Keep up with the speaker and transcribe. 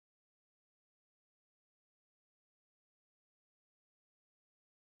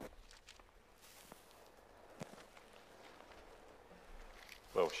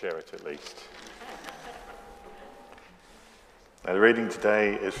I'll share it at least. Now, the reading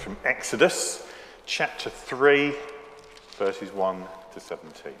today is from Exodus chapter 3, verses 1 to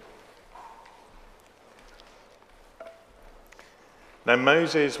 17. Now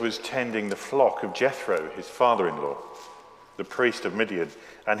Moses was tending the flock of Jethro, his father-in-law, the priest of Midian,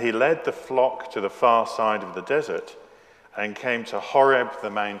 and he led the flock to the far side of the desert and came to Horeb, the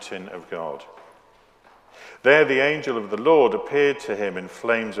mountain of God. There the angel of the Lord appeared to him in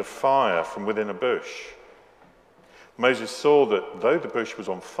flames of fire from within a bush. Moses saw that though the bush was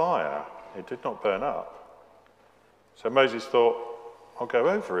on fire, it did not burn up. So Moses thought, I'll go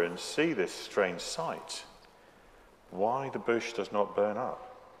over and see this strange sight, why the bush does not burn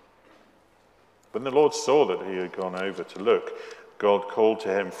up. When the Lord saw that he had gone over to look, God called to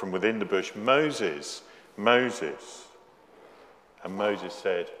him from within the bush, Moses, Moses. And Moses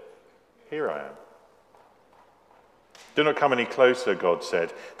said, Here I am. Do not come any closer, God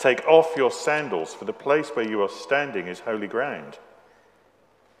said. Take off your sandals, for the place where you are standing is holy ground.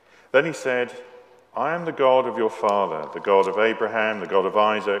 Then he said, I am the God of your father, the God of Abraham, the God of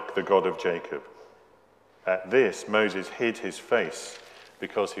Isaac, the God of Jacob. At this, Moses hid his face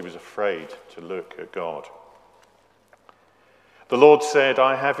because he was afraid to look at God. The Lord said,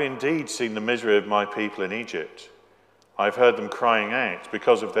 I have indeed seen the misery of my people in Egypt. I've heard them crying out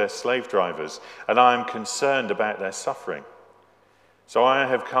because of their slave drivers, and I am concerned about their suffering. So I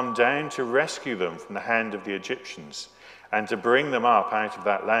have come down to rescue them from the hand of the Egyptians, and to bring them up out of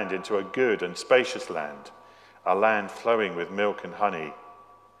that land into a good and spacious land, a land flowing with milk and honey,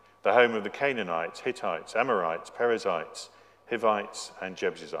 the home of the Canaanites, Hittites, Amorites, Perizzites, Hivites, and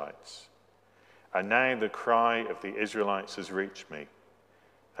Jebusites. And now the cry of the Israelites has reached me,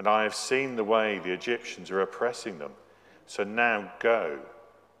 and I have seen the way the Egyptians are oppressing them. So now go.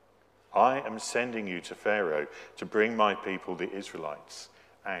 I am sending you to Pharaoh to bring my people, the Israelites,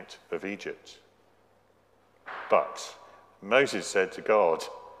 out of Egypt. But Moses said to God,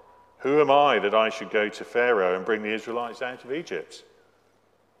 Who am I that I should go to Pharaoh and bring the Israelites out of Egypt?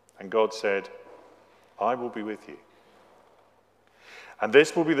 And God said, I will be with you. And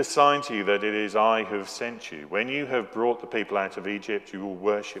this will be the sign to you that it is I who have sent you. When you have brought the people out of Egypt, you will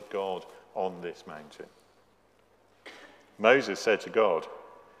worship God on this mountain. Moses said to God,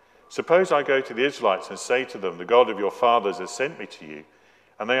 Suppose I go to the Israelites and say to them, The God of your fathers has sent me to you,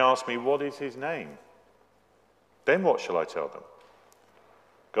 and they ask me, What is his name? Then what shall I tell them?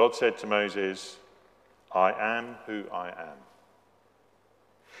 God said to Moses, I am who I am.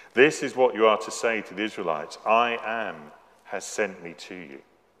 This is what you are to say to the Israelites, I am has sent me to you.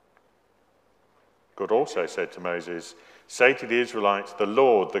 God also said to Moses, Say to the Israelites, the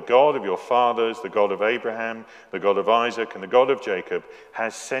Lord, the God of your fathers, the God of Abraham, the God of Isaac, and the God of Jacob,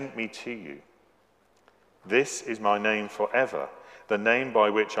 has sent me to you. This is my name forever, the name by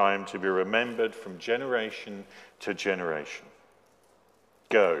which I am to be remembered from generation to generation.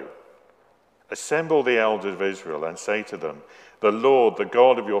 Go, assemble the elders of Israel and say to them, The Lord, the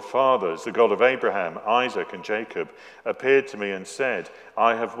God of your fathers, the God of Abraham, Isaac, and Jacob, appeared to me and said,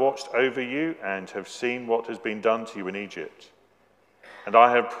 I have watched over you and have seen what has been done to you in Egypt. And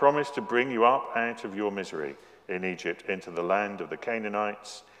I have promised to bring you up out of your misery in Egypt into the land of the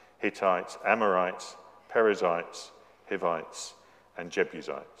Canaanites, Hittites, Amorites, Perizzites, Hivites, and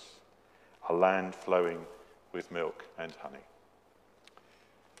Jebusites, a land flowing with milk and honey.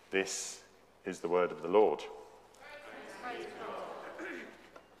 This is the word of the Lord.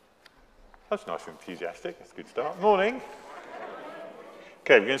 That's nice and enthusiastic. That's a good start. Morning.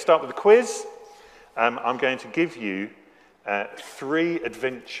 Okay, we're going to start with the quiz. I'm going to give you 3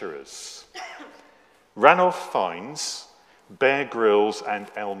 adventurers. Ranulph Fiennes, Bear Grylls, and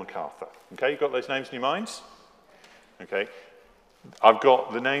Elle MacArthur. Okay, you've got those names in your minds? Okay. I've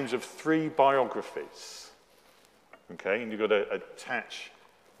got the names of 3 biographies. Okay, and you've got to attach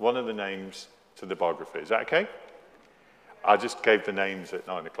one of the names to the biography. Is that okay? I just gave the names at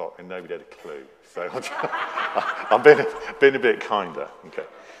 9 o'clock and nobody had a clue. So I've been a bit kinder. Okay.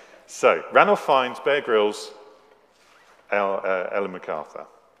 So, Ranulph Fiennes, Bear Grylls, Elle MacArthur.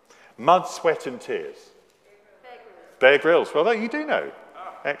 Mud, Sweat and Tears. Bear Grylls. Well, you do know.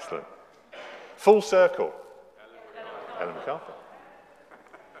 Excellent. Full Circle. Elle MacArthur.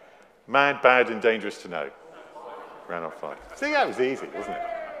 Mad, Bad and Dangerous to Know. Ranulph Fiennes. See, that was easy, wasn't it?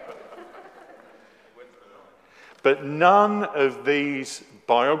 But none of these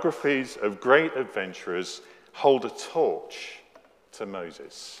biographies of great adventurers hold a torch to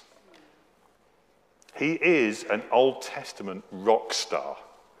Moses. He is an Old Testament rock star.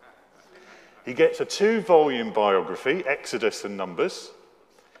 He gets a 2-volume biography, Exodus and Numbers.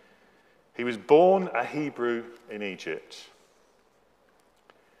 He was born a Hebrew in Egypt.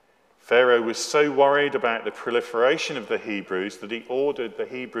 Pharaoh was so worried about the proliferation of the Hebrews that he ordered the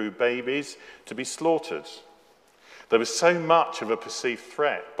Hebrew babies to be slaughtered. There was so much of a perceived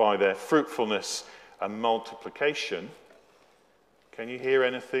threat by their fruitfulness and multiplication. Can you hear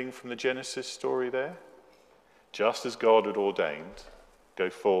anything from the Genesis story there? Just as God had ordained, go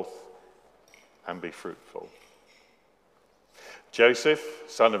forth and be fruitful. Joseph,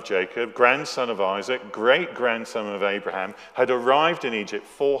 son of Jacob, grandson of Isaac, great-grandson of Abraham, had arrived in Egypt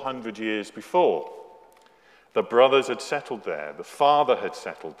 400 years before. The brothers had settled there. The father had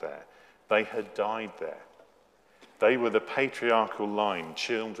settled there. They had died there. They were the patriarchal line,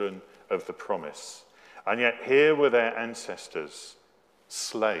 children of the promise. And yet here were their ancestors,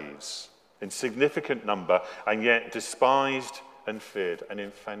 slaves, in significant number, and yet despised and feared, and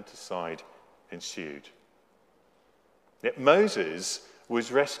infanticide ensued. Yet Moses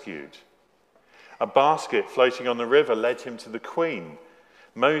was rescued. A basket floating on the river led him to the queen.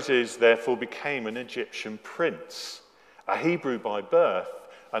 Moses therefore became an Egyptian prince, a Hebrew by birth,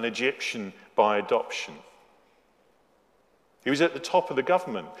 an Egyptian by adoption. He was at the top of the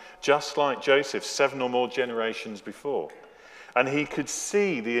government, just like Joseph 7 or more generations before. And he could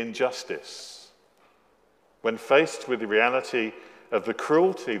see the injustice. When faced with the reality of the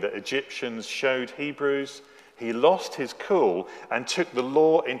cruelty that Egyptians showed Hebrews, he lost his cool and took the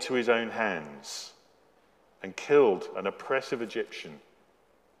law into his own hands and killed an oppressive Egyptian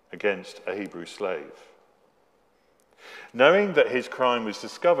against a Hebrew slave. Knowing that his crime was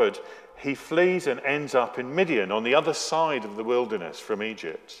discovered, he flees and ends up in Midian, on the other side of the wilderness from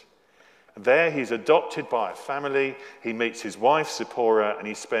Egypt. There he's adopted by a family, he meets his wife Zipporah, and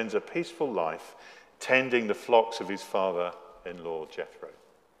he spends a peaceful life tending the flocks of his father-in-law Jethro.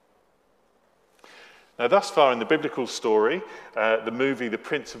 Now, thus far in the biblical story, the movie The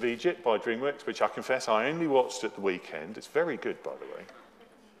Prince of Egypt by DreamWorks, which I confess I only watched at the weekend, it's very good, by the way,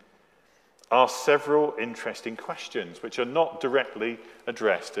 asks several interesting questions which are not directly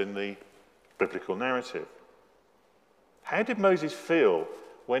addressed in the biblical narrative. How did Moses feel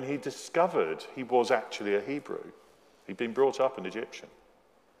when he discovered he was actually a Hebrew? He'd been brought up an Egyptian.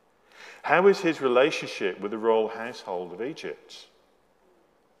 How was his relationship with the royal household of Egypt?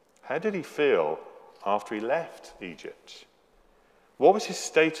 How did he feel after he left Egypt? What was his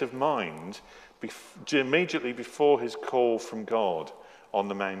state of mind immediately before his call from God on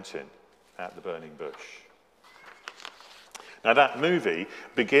the mountain at the burning bush? Now, that movie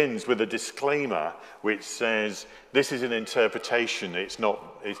begins with a disclaimer which says this is an interpretation, it's not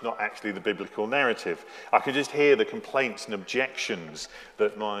actually the biblical narrative. I can just hear the complaints and objections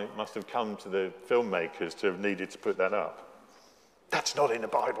that must have come to the filmmakers to have needed to put that up. That's not in the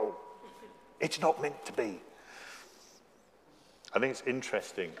Bible. It's not meant to be. I think it's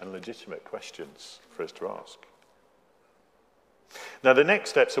interesting and legitimate questions for us to ask. Now, the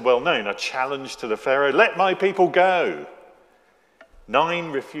next steps are well known. A challenge to the Pharaoh, let my people go. 9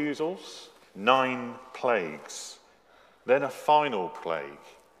 refusals, 9 plagues. Then a final plague.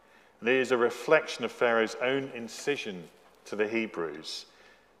 There is a reflection of Pharaoh's own incision to the Hebrews.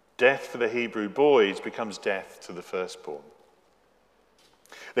 Death for the Hebrew boys becomes death to the firstborn.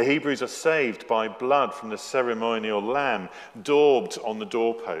 The Hebrews are saved by blood from the ceremonial lamb daubed on the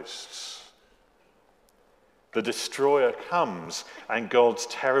doorposts. The destroyer comes and God's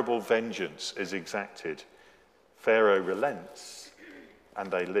terrible vengeance is exacted. Pharaoh relents and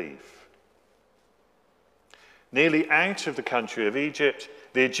they leave. Nearly out of the country of Egypt,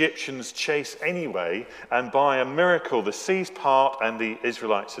 the Egyptians chase anyway, and by a miracle the seas part and the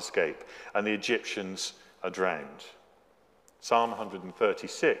Israelites escape, and the Egyptians are drowned. Psalm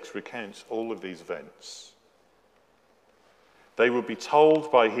 136 recounts all of these events. They will be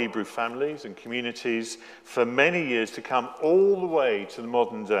told by Hebrew families and communities for many years to come, all the way to the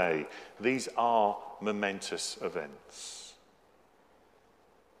modern day. These are momentous events.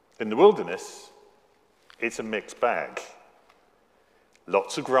 In the wilderness, it's a mixed bag.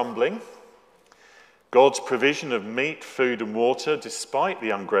 Lots of grumbling. God's provision of meat, food, and water, despite the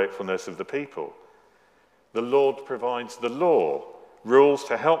ungratefulness of the people. The Lord provides the law, rules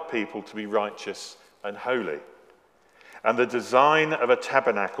to help people to be righteous and holy, and the design of a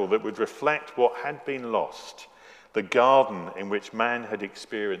tabernacle that would reflect what had been lost, the garden in which man had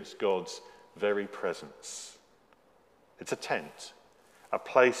experienced God's very presence. It's a tent, a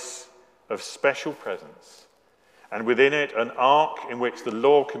place of special presence, and within it an ark in which the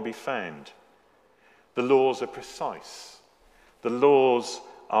law can be found. The laws are precise. The laws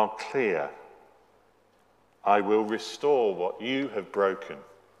are clear. I will restore what you have broken.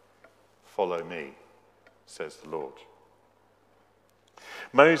 Follow me, says the Lord.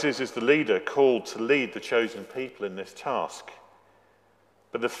 Moses is the leader called to lead the chosen people in this task.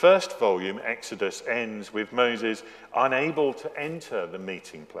 But the first volume, Exodus, ends with Moses unable to enter the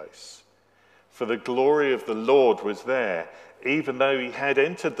meeting place. For the glory of the Lord was there, even though he had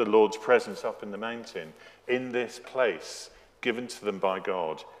entered the Lord's presence up in the mountain. In this place, given to them by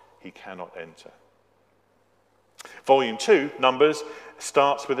God, he cannot enter. Volume 2, Numbers,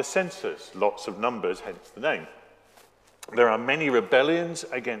 starts with a census. Lots of numbers, hence the name. There are many rebellions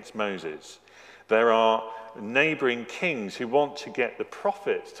against Moses. There are neighboring kings who want to get the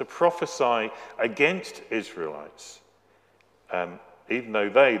prophets to prophesy against Israelites. Even though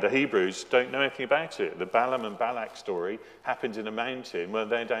they, the Hebrews, don't know anything about it. The Balaam and Balak story happens in a mountain where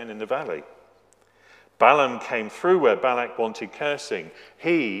they're down in the valley. Balaam came through where Balak wanted cursing.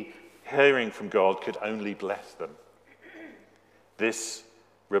 He, hearing from God, could only bless them. This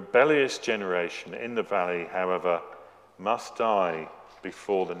rebellious generation in the valley, however, must die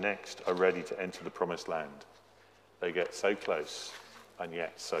before the next are ready to enter the promised land. They get so close and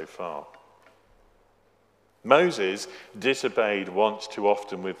yet so far. Moses disobeyed once too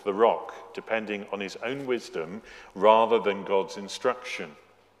often with the rock, depending on his own wisdom rather than God's instruction.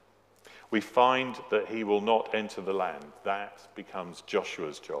 We find that he will not enter the land. That becomes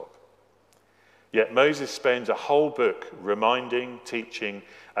Joshua's job. Yet Moses spends a whole book reminding, teaching,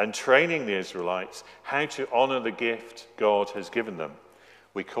 and training the Israelites how to honor the gift God has given them.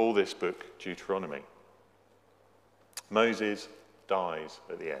 We call this book Deuteronomy. Moses dies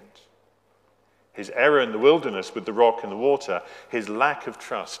at the end. His error in the wilderness with the rock and the water, his lack of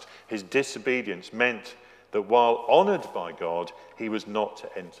trust, his disobedience meant that while honored by God, he was not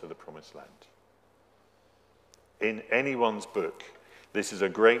to enter the promised land. In anyone's book, this is a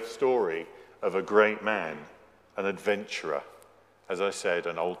great story of a great man, an adventurer, as I said,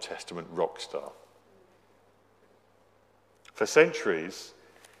 an Old Testament rock star. For centuries,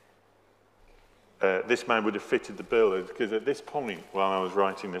 this man would have fitted the bill, because at this point, while I was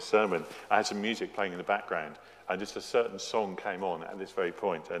writing this sermon, I had some music playing in the background, and just a certain song came on at this very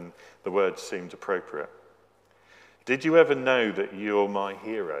point, and the words seemed appropriate. Did you ever know that you're my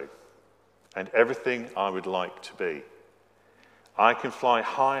hero and everything I would like to be? I can fly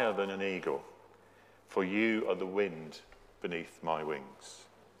higher than an eagle, for you are the wind beneath my wings.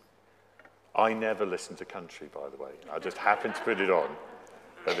 I never listen to country, by the way. I just happened to put it on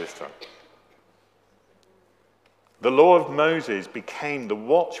at this time. The law of Moses became the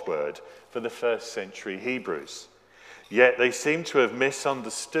watchword for the first century Hebrews. Yet they seem to have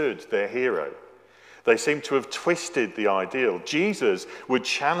misunderstood their hero. They seem to have twisted the ideal. Jesus would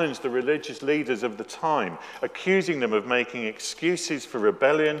challenge the religious leaders of the time, accusing them of making excuses for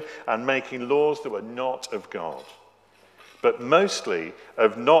rebellion and making laws that were not of God, but mostly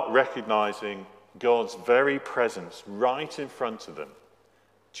of not recognizing God's very presence right in front of them,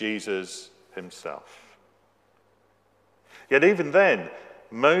 Jesus himself. Yet even then,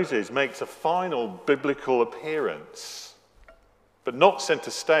 Moses makes a final biblical appearance, but not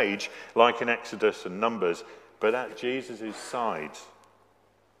center stage like in Exodus and Numbers, but at Jesus' side.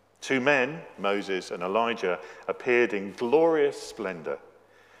 Two men, Moses and Elijah, appeared in glorious splendor.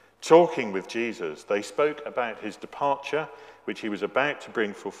 Talking with Jesus, they spoke about his departure, which he was about to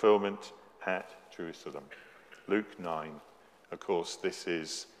bring fulfillment at Jerusalem. Luke 9, of course, this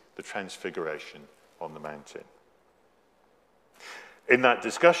is the transfiguration on the mountain. In that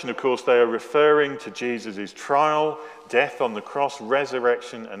discussion, of course, they are referring to Jesus' trial, death on the cross,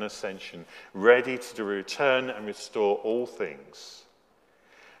 resurrection and ascension, ready to return and restore all things.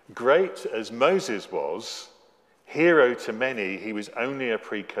 Great as Moses was, hero to many, he was only a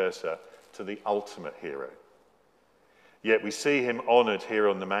precursor to the ultimate hero. Yet we see him honored here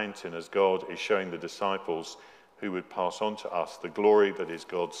on the mountain as God is showing the disciples who would pass on to us the glory that is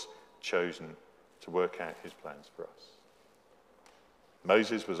God's chosen to work out his plans for us.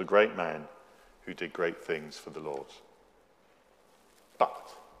 Moses was a great man who did great things for the Lord. But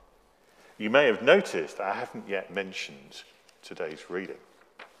you may have noticed I haven't yet mentioned today's reading.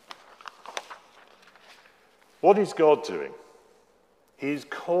 What is God doing? He is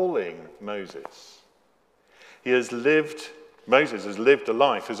calling Moses. Moses has lived a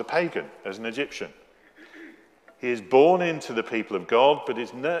life as a pagan, as an Egyptian. He is born into the people of God, but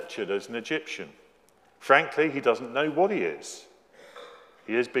is nurtured as an Egyptian. Frankly, he doesn't know what he is.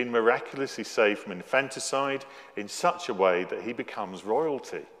 He has been miraculously saved from infanticide in such a way that he becomes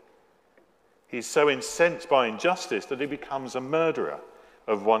royalty. He is so incensed by injustice that he becomes a murderer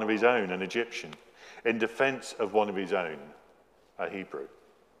of one of his own, an Egyptian, in defense of one of his own, a Hebrew.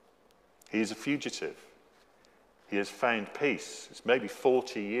 He is a fugitive. He has found peace. It's maybe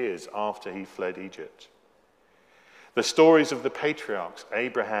 40 years after he fled Egypt. The stories of the patriarchs,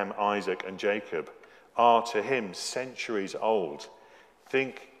 Abraham, Isaac, and Jacob, are to him centuries old,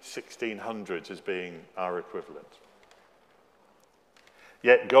 Think 1600s as being our equivalent.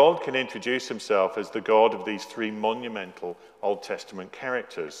 Yet God can introduce himself as the God of these three monumental Old Testament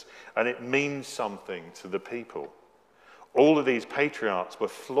characters, and it means something to the people. All of these patriarchs were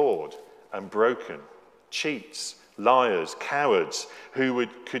flawed and broken, cheats, liars, cowards, who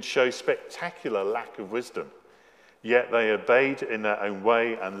could show spectacular lack of wisdom. Yet they obeyed in their own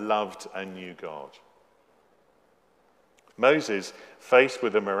way and loved and knew God. Moses, faced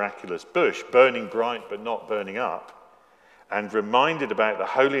with a miraculous bush, burning bright but not burning up, and reminded about the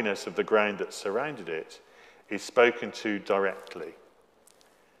holiness of the ground that surrounded it, is spoken to directly,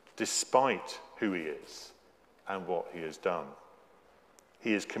 despite who he is and what he has done.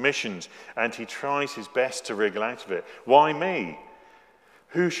 He is commissioned, and he tries his best to wriggle out of it. Why me?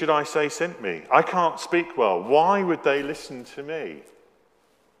 Who should I say sent me? I can't speak well. Why would they listen to me?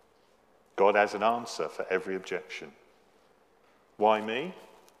 God has an answer for every objection. Why me?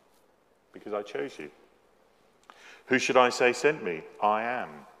 Because I chose you. Who should I say sent me? I am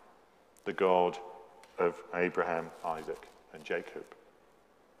the God of Abraham, Isaac, and Jacob.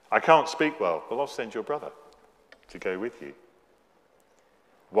 I can't speak well. Well, I'll send your brother to go with you.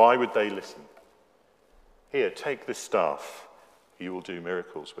 Why would they listen? Here, take this staff. You will do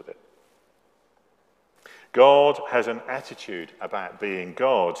miracles with it. God has an attitude about being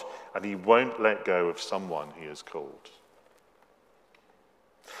God, and he won't let go of someone he has called.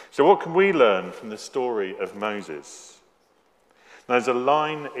 So what can we learn from the story of Moses? Now, there's a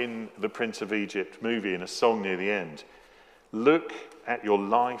line in the Prince of Egypt movie in a song near the end. Look at your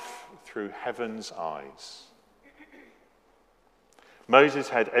life through heaven's eyes. Moses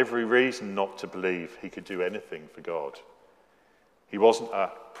had every reason not to believe he could do anything for God. He wasn't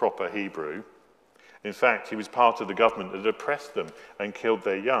a proper Hebrew. In fact, he was part of the government that oppressed them and killed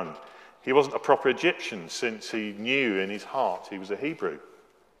their young. He wasn't a proper Egyptian, since he knew in his heart he was a Hebrew.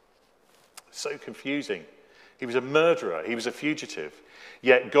 So confusing. He was a murderer. He was a fugitive.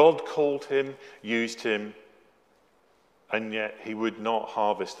 Yet God called him, used him, and yet he would not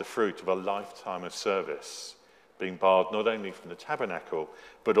harvest the fruit of a lifetime of service, being barred not only from the tabernacle,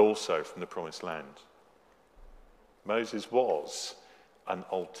 but also from the promised land. Moses was an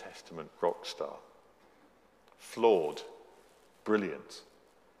Old Testament rock star. Flawed, brilliant,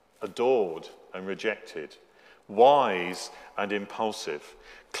 adored and rejected, wise and impulsive,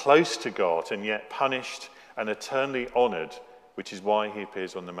 close to God and yet punished and eternally honoured, which is why he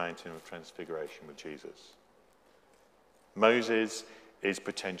appears on the mountain of transfiguration with Jesus. Moses is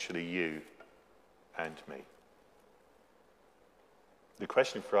potentially you and me. The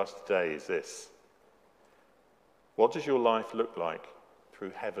question for us today is this: what does your life look like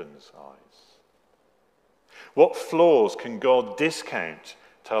through heaven's eyes? What flaws can God discount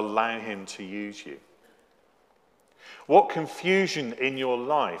to allow him to use you? What confusion in your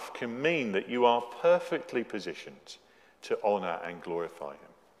life can mean that you are perfectly positioned to honour and glorify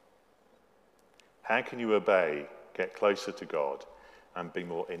him? How can you obey, get closer to God, and be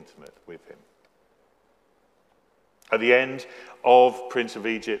more intimate with him? At the end of Prince of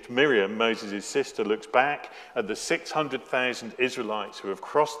Egypt, Miriam, Moses' sister, looks back at the 600,000 Israelites who have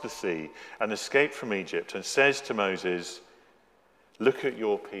crossed the sea and escaped from Egypt and says to Moses, "Look at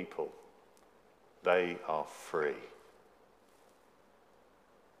your people. They are free."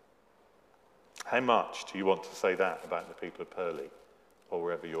 How much do you want to say that about the people of Purley or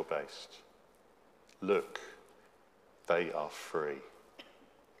wherever you're based? Look, they are free.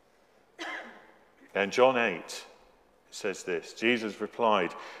 Now in John 8, it says this: Jesus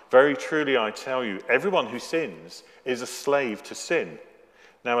replied, "Very truly I tell you, everyone who sins is a slave to sin.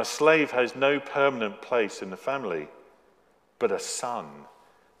 Now a slave has no permanent place in the family, but a son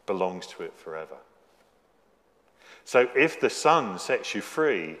belongs to it forever. So if the Son sets you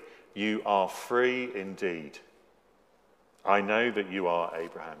free, you are free indeed. I know that you are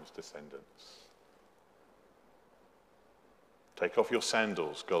Abraham's descendants." "Take off your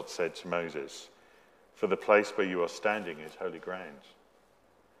sandals," God said to Moses, "for the place where you are standing is holy ground."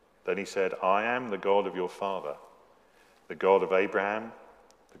 Then he said, "I am the God of your father, the God of Abraham,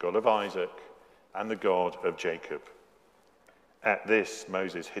 the God of Isaac, and the God of Jacob." At this,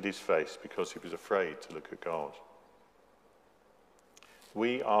 Moses hid his face because he was afraid to look at God.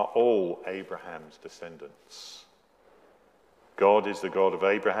 We are all Abraham's descendants. God is the God of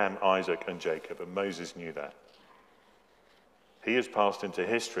Abraham, Isaac, and Jacob, and Moses knew that. He has passed into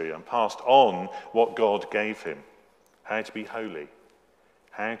history and passed on what God gave him: how to be holy,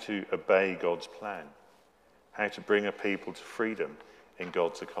 how to obey God's plan, how to bring a people to freedom in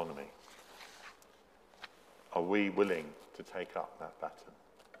God's economy. Are we willing to take up that baton?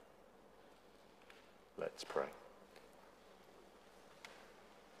 Let's pray.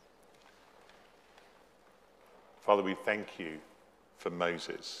 Father, we thank you for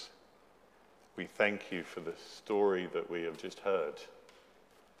Moses. We thank you for the story that we have just heard,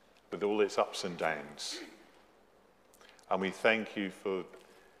 with all its ups and downs. And we thank you for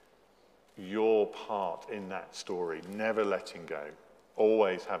your part in that story, never letting go,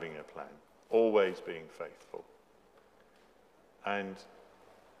 always having a plan, always being faithful. And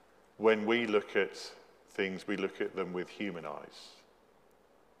when we look at things, we look at them with human eyes.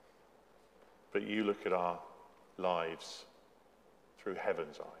 But you look at our lives through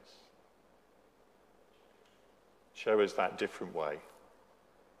heaven's eyes. Show us that different way.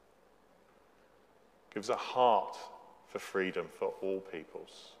 Give us a heart for freedom for all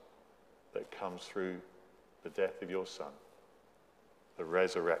peoples that comes through the death of your Son, the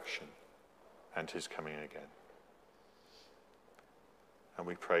resurrection, and his coming again. And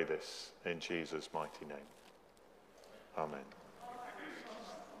we pray this in Jesus' mighty name. Amen.